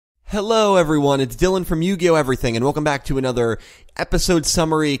Hello everyone, it's Dylan from Yugioh Everything, and welcome back to another episode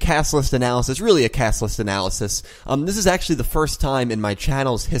summary, cast list analysis, really a cast list analysis. This is actually the first time in my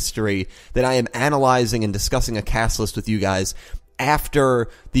channel's history that I am analyzing and discussing a cast list with you guys after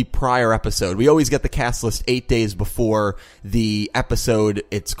the prior episode. We always get the cast list 8 days before the episode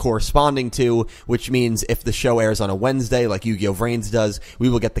it's corresponding to, which means if the show airs on a Wednesday, like Yu-Gi-Oh! VRains does, we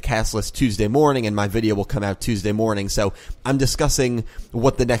will get the cast list Tuesday morning, and my video will come out Tuesday morning. So I'm discussing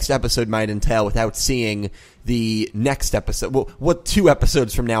what the next episode might entail without seeing the next episode, well, what 2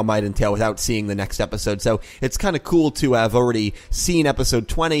 episodes from now might entail without seeing the next episode. So it's kind of cool to have already seen episode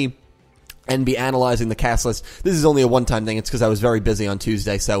 20 and be analyzing the cast list. This is only a one-time thing. It's because I was very busy on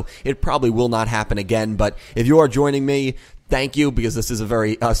Tuesday, so it probably will not happen again. But if you are joining me, thank you, because this is a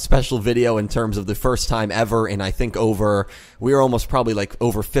very special video in terms of the first time ever, and I think we're almost probably like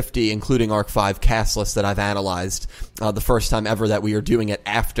over 50, including Arc 5 cast lists that I've analyzed. The first time ever that we are doing it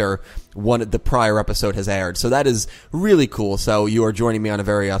after the prior episode has aired. So that is really cool. So you are joining me on a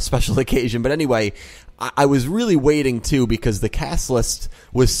very special occasion. But anyway, I was really waiting too, because the cast list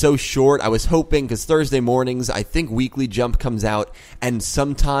was so short. I was hoping, because Thursday mornings, I think Weekly Jump comes out, and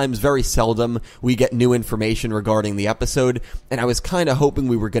sometimes, very seldom, we get new information regarding the episode, and I was kind of hoping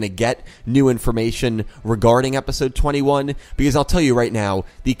we were going to get new information regarding episode 21, because I'll tell you right now,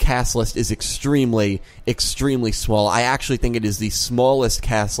 the cast list is extremely, extremely small. I actually think it is the smallest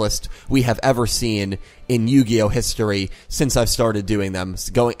cast list we have ever seen in Yu-Gi-Oh! History since I've started doing them.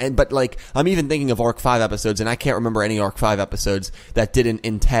 But like, I'm even thinking of Arc 5 episodes, and I can't remember any Arc 5 episodes that didn't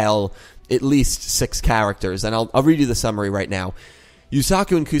entail at least 6 characters. And I'll read you the summary right now.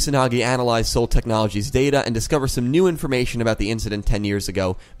 Yusaku and Kusanagi analyze Soul Technologies' data and discover some new information about the incident 10 years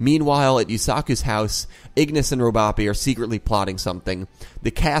ago. Meanwhile, at Yusaku's house, Ignis and Robapi are secretly plotting something.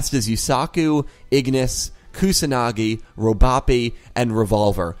 The cast is Yusaku, Ignis, Kusanagi, Robapi, and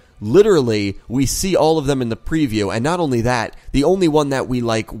Revolver. Literally, we see all of them in the preview, and not only that, the only one that we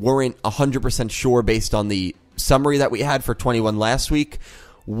weren't 100% sure based on the summary that we had for 21 last week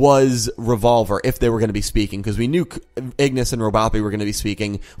was Revolver, if they were going to be speaking, because we knew Ignis and Robapi were going to be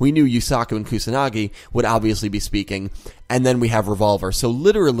speaking, we knew Yusaku and Kusanagi would obviously be speaking, and then we have Revolver. So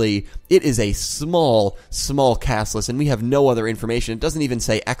literally, it is a small, small cast list, and we have no other information. It doesn't even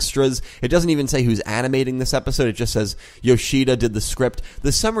say extras. It doesn't even say who's animating this episode. It just says Yoshida did the script.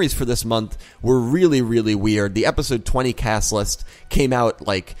 The summaries for this month were really, really weird. The episode 20 cast list came out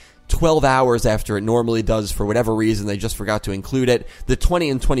 12 hours after it normally does. For whatever reason, they just forgot to include it. The 20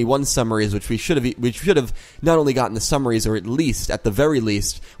 and 21 summaries, which we should have not only gotten the summaries, or at the very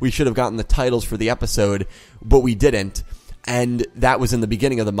least, we should have gotten the titles for the episode, but we didn't. And that was in the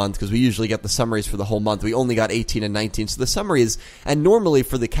beginning of the month, because we usually get the summaries for the whole month. We only got 18 and 19. So the summaries, and normally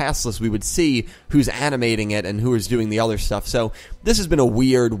for the cast list, we would see who's animating it and who is doing the other stuff. So this has been a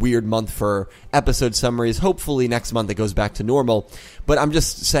weird, weird month for episode summaries. Hopefully next month it goes back to normal. But I'm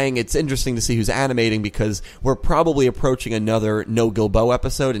just saying it's interesting to see who's animating, because we're probably approaching another No Gilbo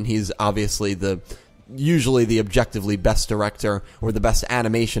episode, and he's obviously usually the objectively best director, or the best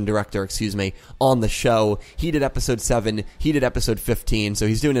animation director, on the show. He did episode 7, he did episode 15, so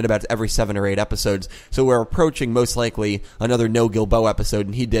he's doing it about every 7 or 8 episodes. So we're approaching, most likely, another No Gilbo episode,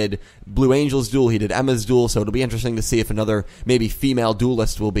 and he did Blue Angel's duel, he did Emma's duel, so it'll be interesting to see if another, maybe female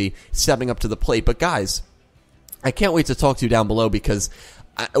duelist will be stepping up to the plate. But guys, I can't wait to talk to you down below, because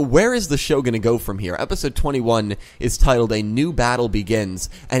where is the show going to go from here? Episode 21 is titled A New Battle Begins,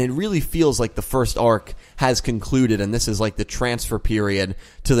 and it really feels like the first arc has concluded, and this is like the transfer period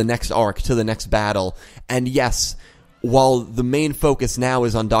to the next arc, to the next battle. And yes, while the main focus now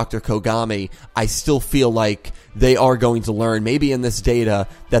is on Dr. Kogami, I still feel like they are going to learn, maybe in this data,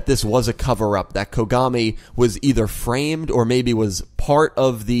 that this was a cover-up, that Kogami was either framed or maybe was part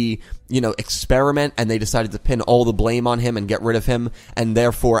of the, experiment, and they decided to pin all the blame on him and get rid of him, and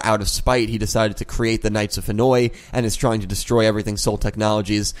therefore, out of spite, he decided to create the Knights of Hanoi and is trying to destroy everything Soul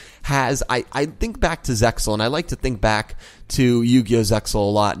Technologies has. I think back to Zexal, and I like to think back to Yu-Gi-Oh! Zexal a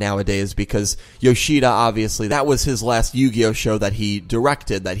lot nowadays, because Yoshida, obviously, that was his last Yu-Gi-Oh! Show that he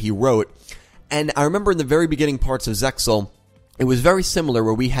directed, that he wrote. And I remember in the very beginning parts of Zexal, it was very similar,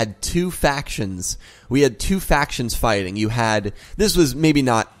 where we had 2 factions. We had 2 factions fighting. You had, this was maybe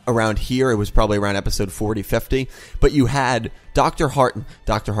not around here, it was probably around episode 40, 50, but you had Mr.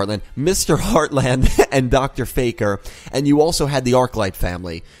 Heartland and Dr. Faker, and you also had the Arclight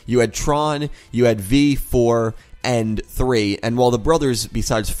family. You had Tron, you had V, 4, and 3, and while the brothers,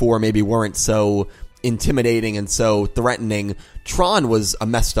 besides 4, maybe weren't so intimidating and so threatening, Tron was a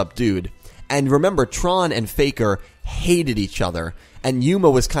messed up dude. And remember, Tron and Faker hated each other. And Yuma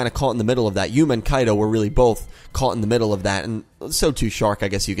was kind of caught in the middle of that. Yuma and Kaido were really both caught in the middle of that, and so too Shark, I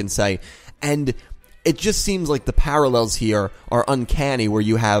guess you can say. And it just seems like the parallels here are uncanny, where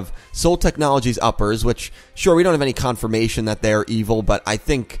you have Soul Technologies uppers, which, sure, we don't have any confirmation that they're evil, but I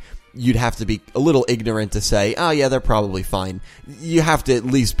think you'd have to be a little ignorant to say, oh yeah, they're probably fine. You have to at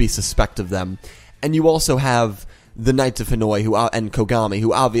least be suspect of them. And you also have the Knights of Hanoi and Kogami,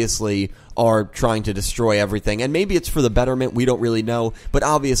 who obviously are trying to destroy everything. And maybe it's for the betterment, we don't really know. But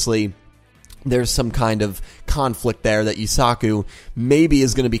obviously, there's some kind of conflict there that Yusaku maybe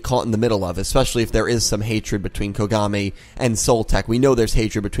is going to be caught in the middle of, especially if there is some hatred between Kogami and Soul Tech. We know there's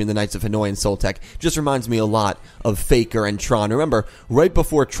hatred between the Knights of Hanoi and Soul Tech. Just reminds me a lot of Faker and Tron. Remember, right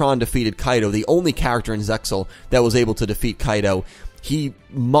before Tron defeated Kaido, the only character in Zexal that was able to defeat Kaido, he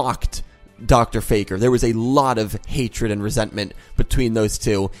mocked Dr. Faker. There was a lot of hatred and resentment between those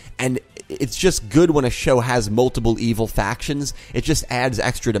two, and it's just good when a show has multiple evil factions. It just adds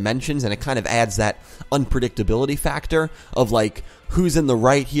extra dimensions, and it kind of adds that unpredictability factor of like, who's in the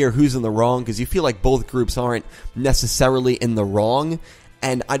right here, who's in the wrong, because you feel like both groups aren't necessarily in the wrong,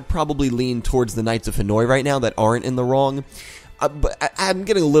 and I'd probably lean towards the Knights of Hanoi right now that aren't in the wrong. But I'm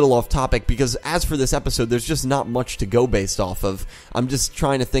getting a little off topic, because as for this episode, there's just not much to go based off of. I'm just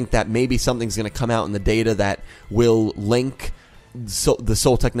trying to think that maybe something's going to come out in the data that will link the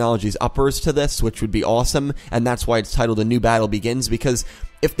Soul Technologies uppers to this, which would be awesome, and that's why it's titled A New Battle Begins, because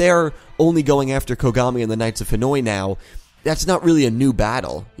if they're only going after Kogami and the Knights of Hanoi now, that's not really a new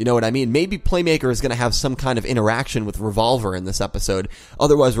battle. You know what I mean? Maybe Playmaker is going to have some kind of interaction with Revolver in this episode.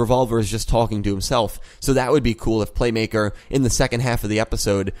 Otherwise, Revolver is just talking to himself. So that would be cool if Playmaker, in the second half of the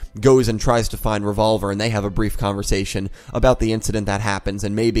episode, goes and tries to find Revolver, and they have a brief conversation about the incident that happens.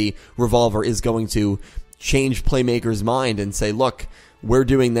 And maybe Revolver is going to change Playmaker's mind and say, look, we're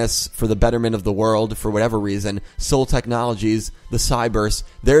doing this for the betterment of the world for whatever reason. Soul Technologies, the Cybers,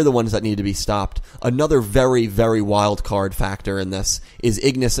 they're the ones that need to be stopped. Another very, very wild card factor in this is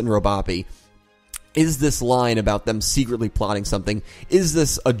Ignis and Robapi. Is this line about them secretly plotting something, is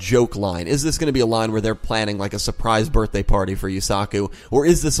this a joke line? Is this going to be a line where they're planning like a surprise birthday party for Yusaku? Or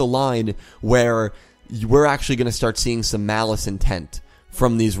is this a line where we're actually going to start seeing some malice intent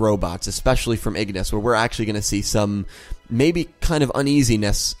from these robots, especially from Ignis, where we're actually going to see some maybe kind of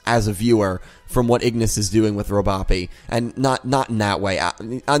uneasiness as a viewer from what Ignis is doing with Robapi, and not in that way.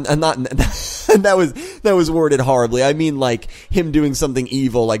 And that was worded horribly. I mean, like him doing something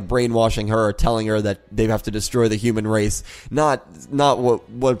evil, like brainwashing her or telling her that they have to destroy the human race. Not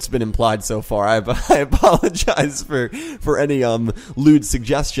what's been implied so far. I apologize for any lewd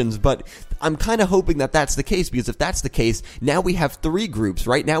suggestions, but I'm kind of hoping that that's the case, because if that's the case, now we have three groups,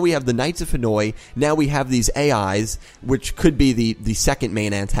 right? Now we have the Knights of Hanoi, now we have these AIs, which could be the second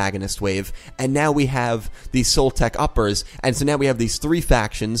main antagonist wave, and now we have these Soul Tech uppers, and so now we have these three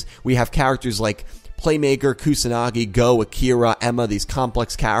factions. We have characters like Playmaker, Kusanagi, Go, Akira, Emma, these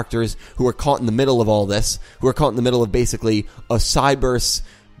complex characters who are caught in the middle of all this, who are caught in the middle of basically a Cybers,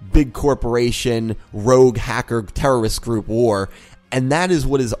 big corporation, rogue hacker, terrorist group war. And that is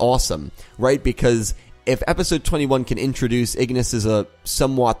what is awesome, right? Because if episode 21 can introduce Ignis as a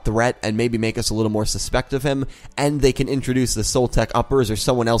somewhat threat and maybe make us a little more suspect of him, and they can introduce the Soul Tech uppers or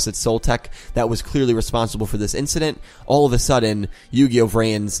someone else at Soul Tech that was clearly responsible for this incident, all of a sudden, Yugioh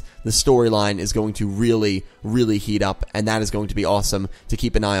VRains, the storyline is going to really, really heat up, and that is going to be awesome to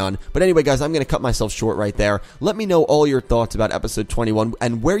keep an eye on. But anyway, guys, I'm going to cut myself short right there. Let me know all your thoughts about episode 21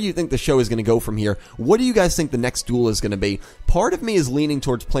 and where you think the show is going to go from here. What do you guys think the next duel is going to be? Part of me is leaning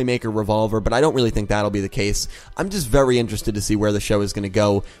towards Playmaker Revolver, but I don't really think that'll be the case. I'm just very interested to see where the show is going to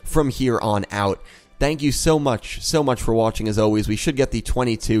go from here on out. Thank you so much for watching. As always, we should get the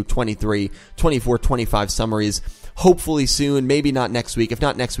 22, 23, 24, 25 summaries hopefully soon. Maybe not next week. If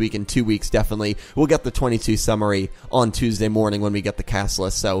not next week, in 2 weeks, definitely. We'll get the 22 summary on Tuesday morning when we get the cast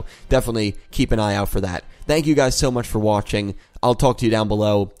list, so definitely keep an eye out for that. Thank you guys so much for watching. I'll talk to you down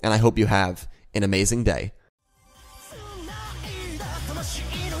below, and I hope you have an amazing day.